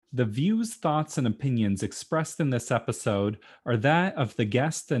The views, thoughts, and opinions expressed in this episode are that of the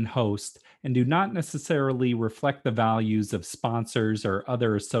guest and host and do not necessarily reflect the values of sponsors or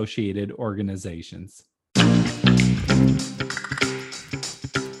other associated organizations.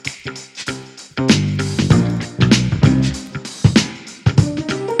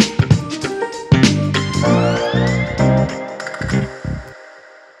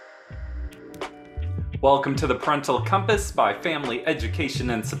 Welcome to the Parental Compass by Family Education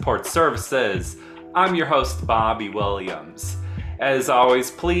and Support Services. I'm your host, Bobby Williams. As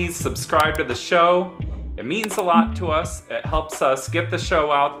always, please subscribe to the show. It means a lot to us. It helps us get the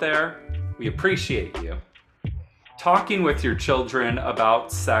show out there. We appreciate you. Talking with your children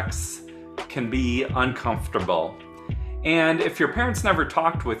about sex can be uncomfortable. And if your parents never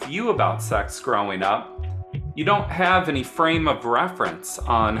talked with you about sex growing up, you don't have any frame of reference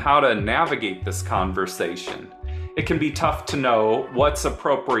on how to navigate this conversation. It can be tough to know what's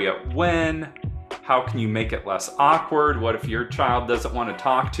appropriate when, how can you make it less awkward, what if your child doesn't want to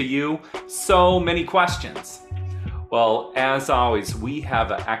talk to you? So many questions. Well, as always, we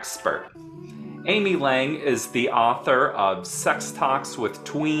have an expert. Amy Lang is the author of Sex Talks with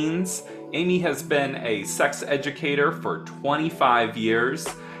Tweens. Amy has been a sex educator for 25 years.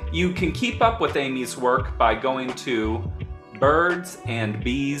 You can keep up with Amy's work by going to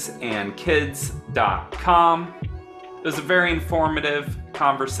birdsandbeesandkids.com. It was a very informative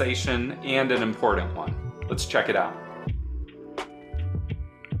conversation and an important one. Let's check it out.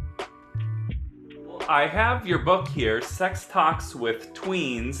 I have your book here, Sex Talks with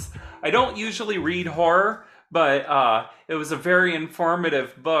Tweens. I don't usually read horror, but it was a very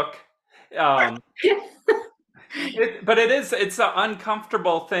informative book. It's an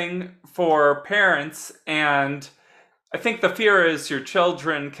uncomfortable thing for parents, and I think the fear is your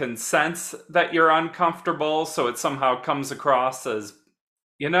children can sense that you're uncomfortable, so it somehow comes across as,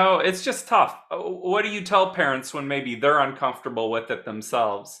 it's just tough. What do you tell parents when maybe they're uncomfortable with it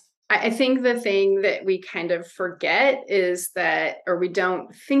themselves? I think the thing that we kind of forget is that, or we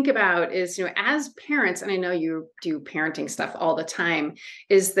don't think about is, as parents, and I know you do parenting stuff all the time,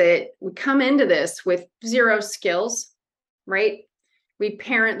 is that we come into this with zero skills, right? We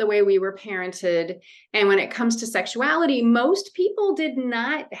parent the way we were parented. And when it comes to sexuality, most people did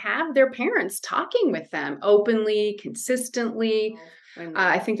not have their parents talking with them openly, consistently.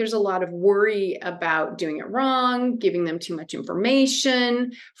 I think there's a lot of worry about doing it wrong, giving them too much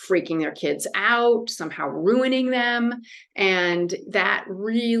information, freaking their kids out, somehow ruining them. And that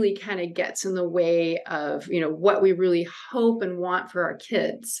really kind of gets in the way of, what we really hope and want for our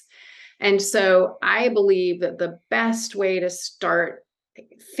kids. And so I believe that the best way to start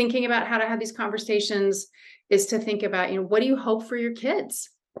thinking about how to have these conversations is to think about, what do you hope for your kids?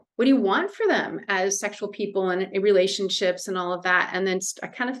 What do you want for them as sexual people and relationships and all of that? And then I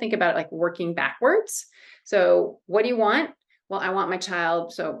kind of think about it like working backwards. So what do you want? Well, I want my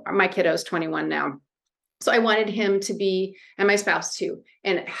child. So my kiddo's 21 now. So I wanted him to be, and my spouse too,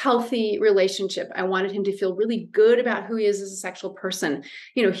 in a healthy relationship. I wanted him to feel really good about who he is as a sexual person.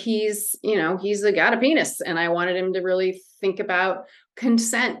 He's got a penis, and I wanted him to really think about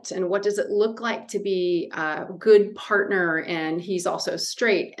consent and what does it look like to be a good partner. And he's also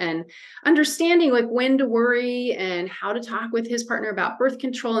straight, and understanding like when to worry and how to talk with his partner about birth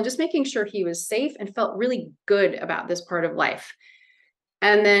control, and just making sure he was safe and felt really good about this part of life.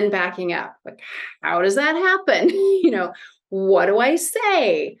 And then backing up, like, how does that happen? What do I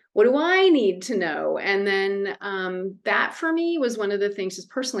say? What do I need to know? And then that for me was one of the things just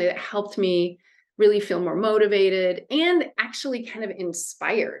personally that helped me really feel more motivated and actually kind of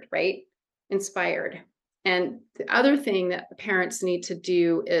inspired, right? Inspired. And the other thing that parents need to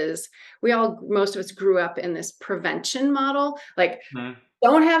do is most of us grew up in this prevention model, like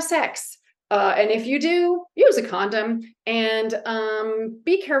don't have sex. And if you do, use a condom and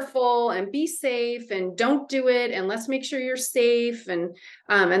be careful and be safe and don't do it. And let's make sure you're safe and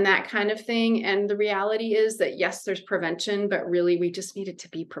that kind of thing. And the reality is that, yes, there's prevention, but really we just needed to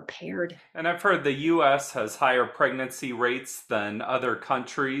be prepared. And I've heard the U.S. has higher pregnancy rates than other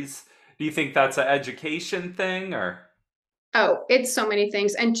countries. Do you think that's an education thing or? Oh, it's so many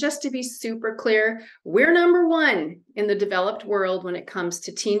things. And just to be super clear, we're number one in the developed world when it comes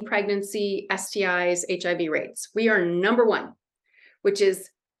to teen pregnancy, STIs, HIV rates. We are number one, which is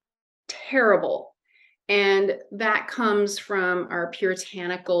terrible. And that comes from our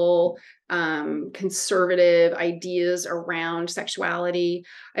puritanical, conservative ideas around sexuality.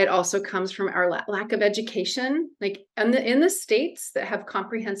 It also comes from our lack of education. Like in the states that have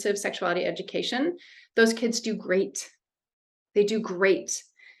comprehensive sexuality education, those kids do great. They do great.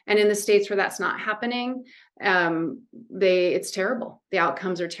 And in the states where that's not happening, it's terrible. The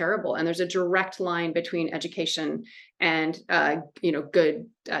outcomes are terrible. And there's a direct line between education and, good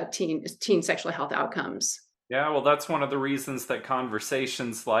teen sexual health outcomes. Yeah, well, that's one of the reasons that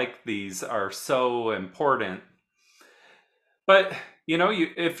conversations like these are so important. But,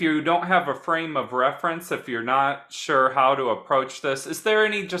 if you don't have a frame of reference, if you're not sure how to approach this, is there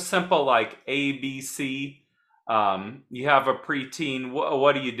any just simple like ABC? You have a preteen,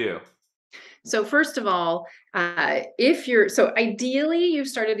 what do you do? So first of all, ideally you've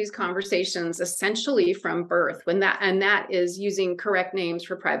started these conversations essentially from birth, that is using correct names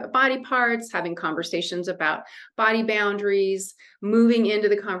for private body parts, having conversations about body boundaries, moving into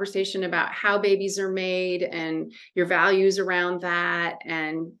the conversation about how babies are made and your values around that,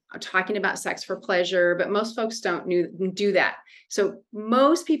 and talking about sex for pleasure. But most folks don't do that. So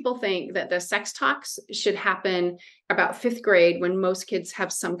most people think that the sex talks should happen about fifth grade, when most kids have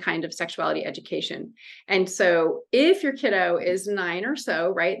some kind of sexuality education. And so if your kiddo is 9 or so,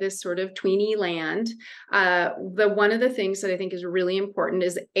 right, this sort of tweeny land, one of the things that I think is really important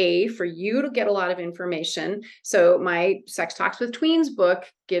is for you to get a lot of information. So my Sex Talks with Tweens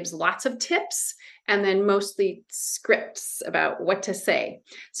book gives lots of tips and then mostly scripts about what to say.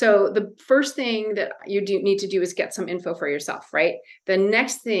 So the first thing that you need to do is get some info for yourself, right? The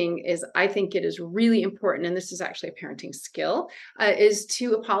next thing is, I think it is really important, and this is actually a parenting skill, is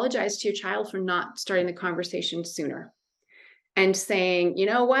to apologize to your child for not starting the conversation sooner and saying, you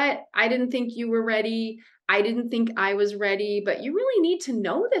know what, I didn't think you were ready. I didn't think I was ready, but you really need to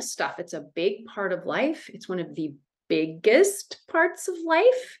know this stuff. It's a big part of life. It's one of the biggest parts of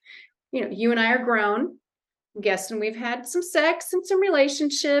life. You and I are grown, and we've had some sex and some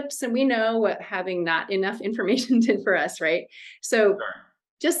relationships, and we know what having not enough information did for us, right? So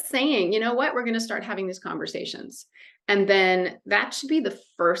just saying, you know what, we're going to start having these conversations. And then that should be the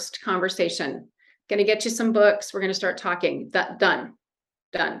first conversation. Going to get you some books. We're going to start talking. Done.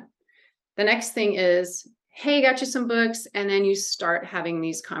 The next thing is, hey, got you some books. And then you start having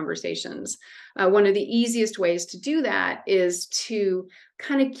these conversations. One of the easiest ways to do that is to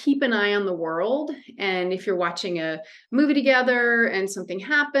kind of keep an eye on the world. And if you're watching a movie together and something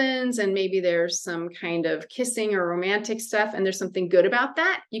happens and maybe there's some kind of kissing or romantic stuff and there's something good about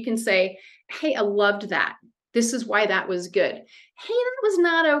that, you can say, hey, I loved that. This is why that was good. Hey, that was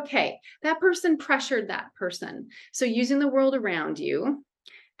not okay. That person pressured that person. So using the world around you.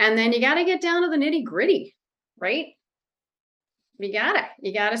 And then you got to get down to the nitty gritty, right? You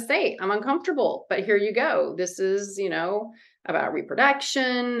gotta say, I'm uncomfortable, but here you go. This is, about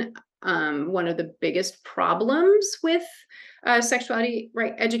reproduction. One of the biggest problems with sexuality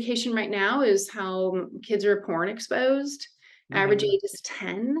education right now is how kids are porn exposed. Average age is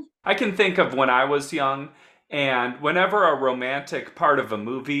 10. I can think of when I was young, and whenever a romantic part of a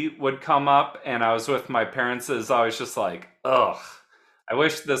movie would come up and I was with my parents, it was always just like, ugh, I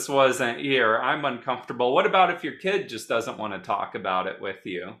wish this wasn't here. I'm uncomfortable. What about if your kid just doesn't want to talk about it with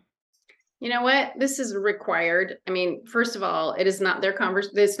you? You know what? This is required. I mean, first of all, it is not their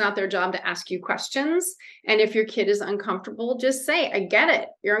it's not their job to ask you questions. And if your kid is uncomfortable, just say, I get it.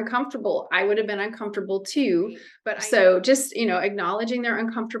 You're uncomfortable. I would have been uncomfortable too. But so just, acknowledging they're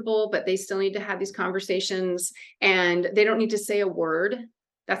uncomfortable, but they still need to have these conversations and they don't need to say a word.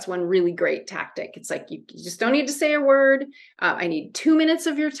 That's one really great tactic. It's like, you just don't need to say a word. I need 2 minutes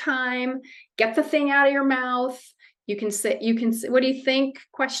of your time. Get the thing out of your mouth. You can say, what do you think?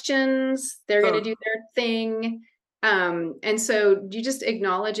 Questions. They're going to do their thing. And so you just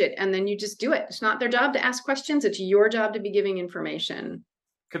acknowledge it and then you just do it. It's not their job to ask questions. It's your job to be giving information.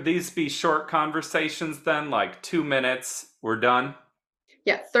 Could these be short conversations then? Like 2 minutes, we're done?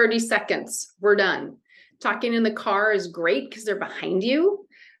 Yeah. 30 seconds. We're done. Talking in the car is great because they're behind you.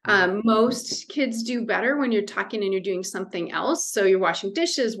 Most kids do better when you're talking and you're doing something else. So you're washing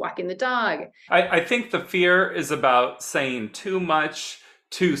dishes, walking the dog. I think the fear is about saying too much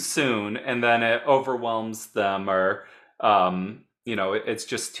too soon, and then it overwhelms them, or it's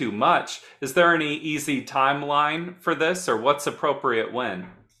just too much. Is there any easy timeline for this, or what's appropriate when?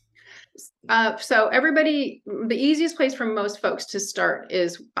 So everybody, the easiest place for most folks to start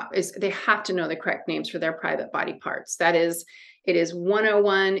is they have to know the correct names for their private body parts. That is, it is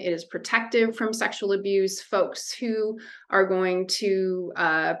 101. It is protective from sexual abuse. Folks who are going to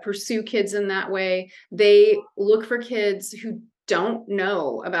pursue kids in that way, they look for kids who don't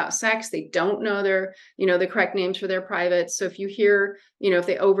know about sex. They don't know their, the correct names for their privates. So if you hear, if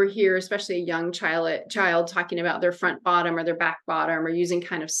they overhear, especially a young child talking about their front bottom or their back bottom or using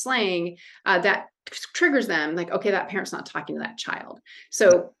kind of slang, that triggers them like, okay, that parent's not talking to that child.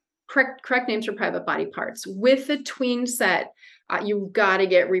 So correct names for private body parts. With the tween set, you've got to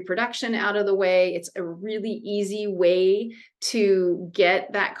get reproduction out of the way. It's a really easy way to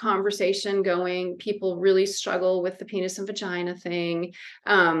get that conversation going. People really struggle with the penis and vagina thing.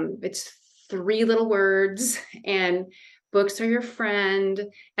 It's 3 little words, and books are your friend.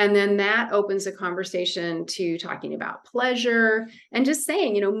 And then that opens a conversation to talking about pleasure and just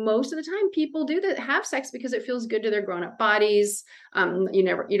saying, most of the time people do that, have sex because it feels good to their grown-up bodies.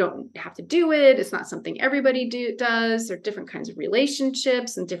 You don't have to do it. It's not something everybody does. There are different kinds of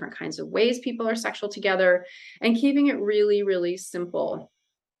relationships and different kinds of ways people are sexual together, and keeping it really, really simple.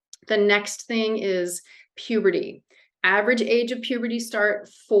 The next thing is puberty. Average age of puberty start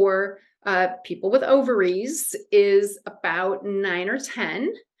for people with ovaries is about 9 or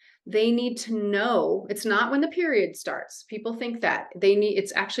 10. They need to know it's not when the period starts. People think that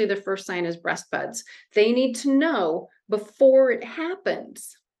it's actually the first sign is breast buds. They need to know before it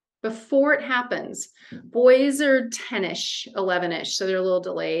happens. Before it happens. Boys are 10-ish, 11-ish, so they're a little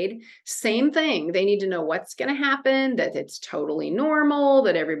delayed. Same thing. They need to know what's going to happen, that it's totally normal,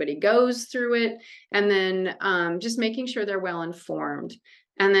 that everybody goes through it, and then just making sure they're well informed.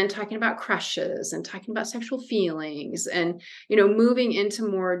 And then talking about crushes and talking about sexual feelings and, moving into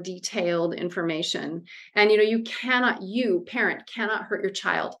more detailed information. And, you, parent, cannot hurt your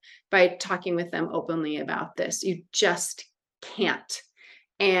child by talking with them openly about this. You just can't.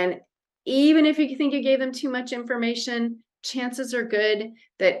 And even if you think you gave them too much information, chances are good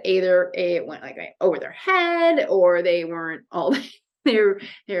that either it went like over their head, or they weren't all, they're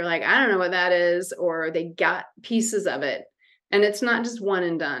like, I don't know what that is, or they got pieces of it. And it's not just one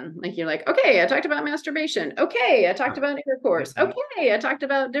and done. Like you're like, okay, I talked about masturbation. Okay, I talked about intercourse. Okay, I talked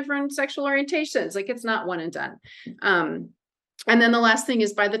about different sexual orientations. Like it's not one and done. And then the last thing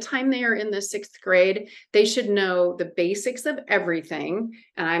is, by the time they are in the 6th grade, they should know the basics of everything.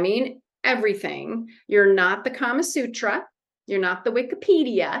 And I mean everything. You're not the Kama Sutra. You're not the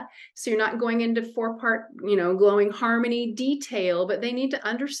Wikipedia. So you're not going into 4-part, glowing harmony detail, but they need to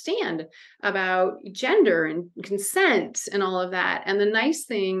understand about gender and consent and all of that. And the nice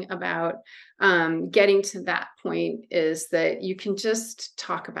thing about getting to that point is that you can just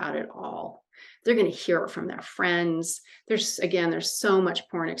talk about it all. They're going to hear it from their friends. There's so much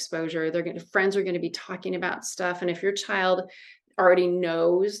porn exposure. Friends are going to be talking about stuff. And if your child already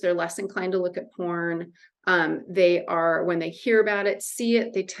knows, they're less inclined to look at porn. They are, when they hear about it, see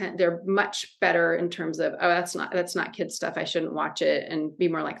it, they're much better in terms of, oh, that's not kid stuff, I shouldn't watch it, and be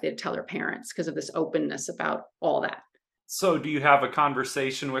more likely to tell their parents because of this openness about all that. So do you have a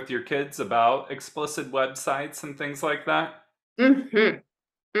conversation with your kids about explicit websites and things like that?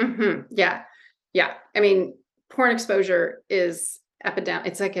 Yeah. I mean, porn exposure is epidemic.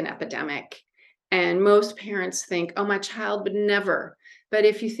 It's like an epidemic. And most parents think, oh, my child would never. But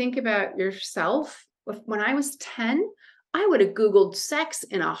if you think about yourself, when I was 10, I would have Googled sex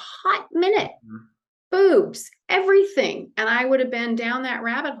in a hot minute. Boobs, everything. And I would have been down that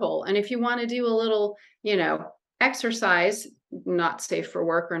rabbit hole. And if you want to do a little, exercise, not safe for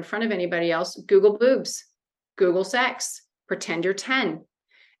work or in front of anybody else, Google boobs, Google sex, pretend you're 10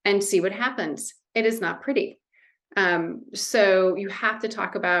 and see what happens. It is not pretty. So you have to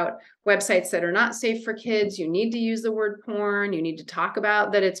talk about websites that are not safe for kids. You need to use the word porn. You need to talk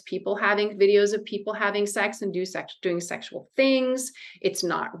about that it's people having videos of people having sex and doing sexual things. It's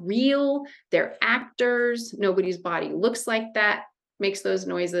not real. They're actors. Nobody's body looks like that, makes those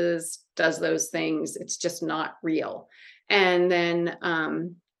noises, does those things. It's just not real. And then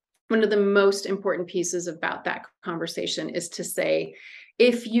one of the most important pieces about that conversation is to say,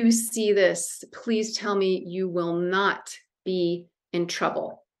 if you see this, please tell me you will not be in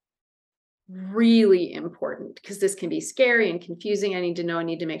trouble. Really important, because this can be scary and confusing. I need to know, I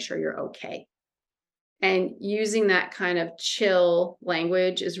need to make sure you're okay. And using that kind of chill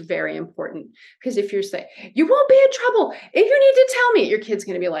language is very important, because if you're saying, you won't be in trouble if you need to tell me, your kid's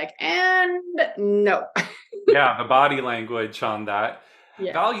going to be like, and no. Yeah, the body language on that.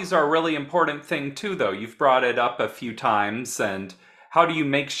 Yeah. Values are a really important thing too, though. You've brought it up a few times. And how do you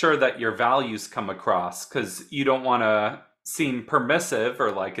make sure that your values come across? Because you don't want to seem permissive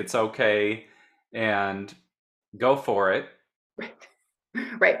or like it's okay and go for it.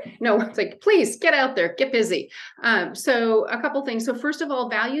 Right. No, it's like, please get out there, get busy. So a couple things. So first of all,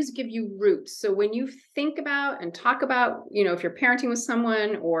 values give you roots. So when you think about and talk about, if you're parenting with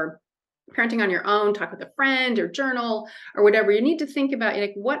someone or parenting on your own, talk with a friend or journal or whatever, you need to think about,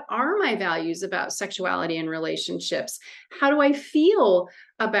 like, what are my values about sexuality and relationships? How do I feel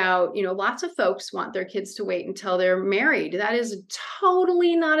about, lots of folks want their kids to wait until they're married. That is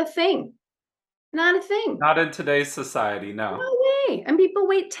totally not a thing. Not a thing. Not in today's society, no. No okay. And people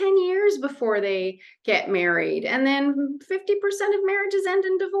wait 10 years before they get married. And then 50% of marriages end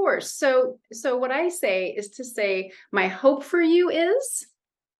in divorce. So what I say is to say, my hope for you is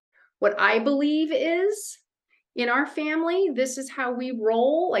what I believe is in our family, this is how we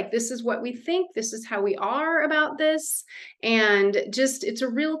roll. Like, this is what we think. This is how we are about this. And just, it's a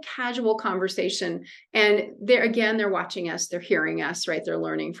real casual conversation. And they're, again, they're watching us, they're hearing us, right? They're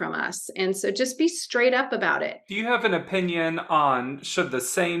learning from us. And so just be straight up about it. Do you have an opinion on should the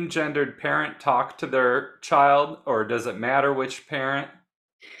same gendered parent talk to their child, or does it matter which parent?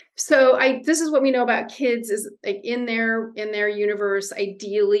 So this is what we know about kids is like in their universe,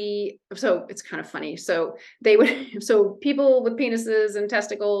 ideally, so it's kind of funny. So they would so people with penises and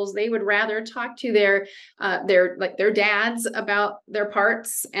testicles, they would rather talk to their dads about their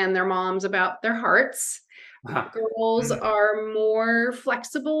parts and their moms about their hearts. Girls are more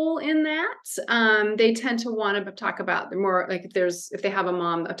flexible in that. They tend to want to talk about the more, like, if they have a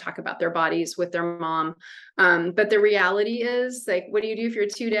mom, they'll talk about their bodies with their mom. But the reality is, like, what do you do if you're a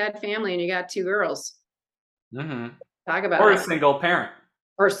two-dad family and you got two girls? Mm-hmm. Talk about Or a it. single parent.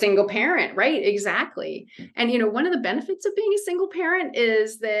 Or single parent, right? Exactly. And one of the benefits of being a single parent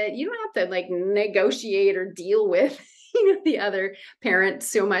is that you don't have to like negotiate or deal with the other parent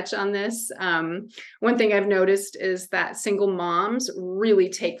so much on this. One thing I've noticed is that single moms really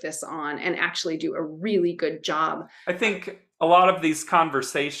take this on and actually do a really good job. I think a lot of these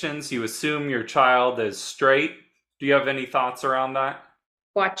conversations, you assume your child is straight. Do you have any thoughts around that?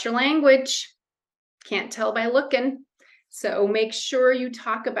 Watch your language. Can't tell by looking. So make sure you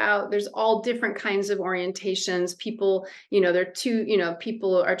talk about, there's all different kinds of orientations. People,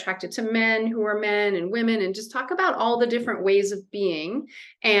 people are attracted to men who are men and women, and just talk about all the different ways of being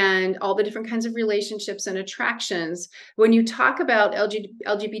and all the different kinds of relationships and attractions. When you talk about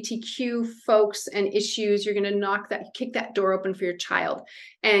LGBTQ folks and issues, you're going to kick that door open for your child.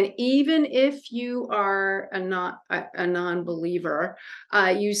 And even if you are a non-believer,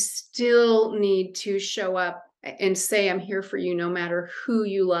 you still need to show up and say, I'm here for you, no matter who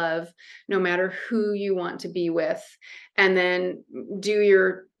you love, no matter who you want to be with. And then do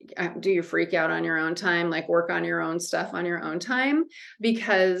your freak out on your own time, like work on your own stuff on your own time.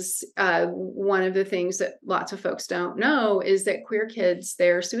 Because one of the things that lots of folks don't know is that queer kids,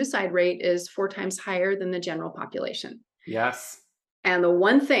 their suicide rate is 4 times higher than the general population. Yes. And the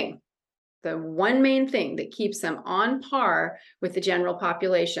one main thing that keeps them on par with the general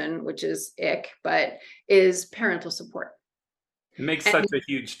population, which is ick, but is parental support. It makes such a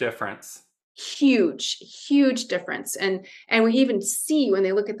huge difference. Huge difference. And we even see when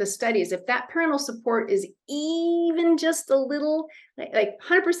they look at the studies, if that parental support is even just a little, like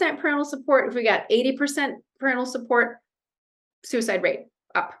 100% parental support, if we got 80% parental support, suicide rate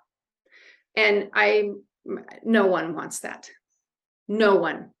up. And no one wants that. No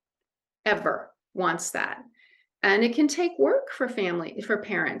one ever wants that. And it can take work for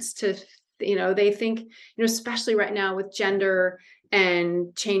parents to, they think, especially right now with gender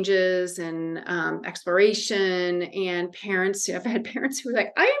and changes and exploration, and parents, I've had parents who are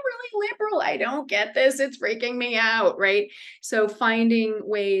like, I am really liberal. I don't get this. It's freaking me out. Right. So finding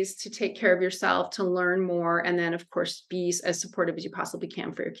ways to take care of yourself, to learn more, and then of course, be as supportive as you possibly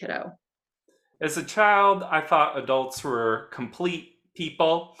can for your kiddo. As a child, I thought adults were complete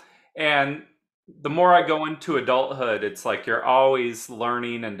people. And the more I go into adulthood, it's like you're always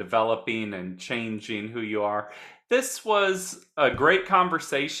learning and developing and changing who you are. This was a great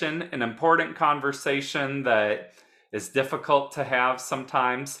conversation, an important conversation that is difficult to have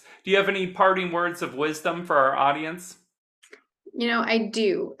sometimes. Do you have any parting words of wisdom for our audience? I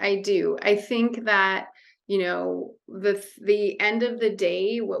do. I think that, the end of the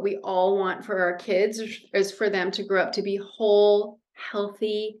day, what we all want for our kids is for them to grow up to be whole,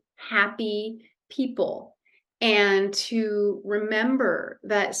 healthy, happy people, and to remember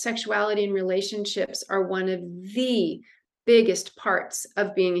that sexuality and relationships are one of the biggest parts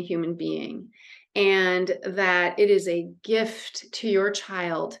of being a human being, and that it is a gift to your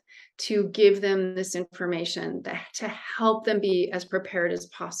child to give them this information, to help them be as prepared as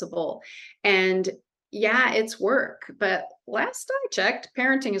possible. And yeah, it's work, but last I checked,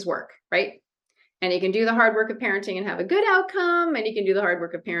 parenting is work, right? And you can do the hard work of parenting and have a good outcome, and you can do the hard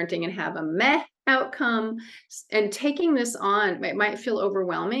work of parenting and have a meh outcome. And taking this on, it might feel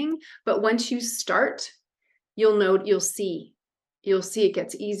overwhelming, but once you start, you'll see it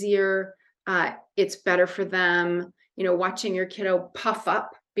gets easier. It's better for them. Watching your kiddo puff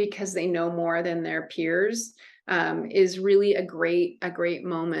up because they know more than their peers is really a great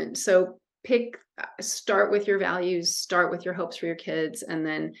moment. So start with your values, start with your hopes for your kids, and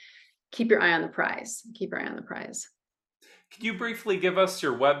then keep your eye on the prize. Could you briefly give us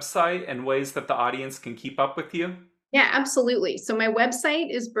your website and ways that the audience can keep up with you? Yeah, absolutely. So my website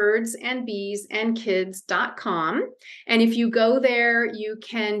is birdsandbeesandkids.com. And if you go there, you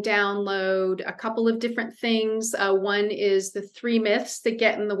can download a couple of different things. One is the 3 myths that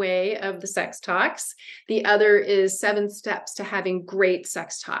get in the way of the sex talks. The other is 7 steps to having great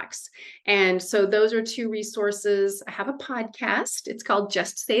sex talks. And so those are 2 resources. I have a podcast. It's called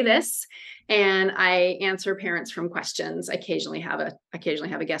Just Say This. And I answer parents from questions. I occasionally have a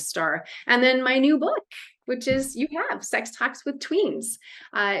guest star. And then my new book, which is You Have Sex Talks with Tweens.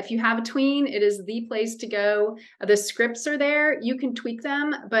 If you have a tween, it is the place to go. The scripts are there. You can tweak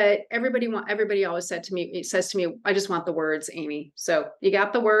them, but everybody always says to me, I just want the words, Amy. So you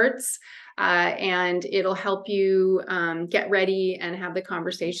got the words. And it'll help you get ready and have the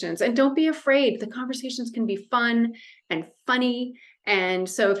conversations. And don't be afraid. The conversations can be fun and funny. And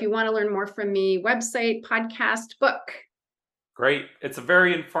so if you want to learn more from me, website, podcast, book. Great. It's a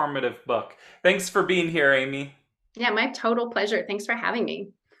very informative book. Thanks for being here, Amy. Yeah, my total pleasure. Thanks for having me.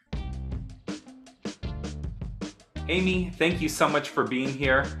 Amy, thank you so much for being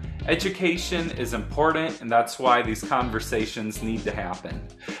here. Education is important, and that's why these conversations need to happen.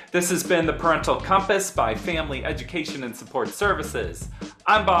 This has been the Parental Compass by Family Education and Support Services.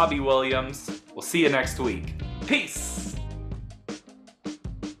 I'm Bobby Williams. We'll see you next week. Peace.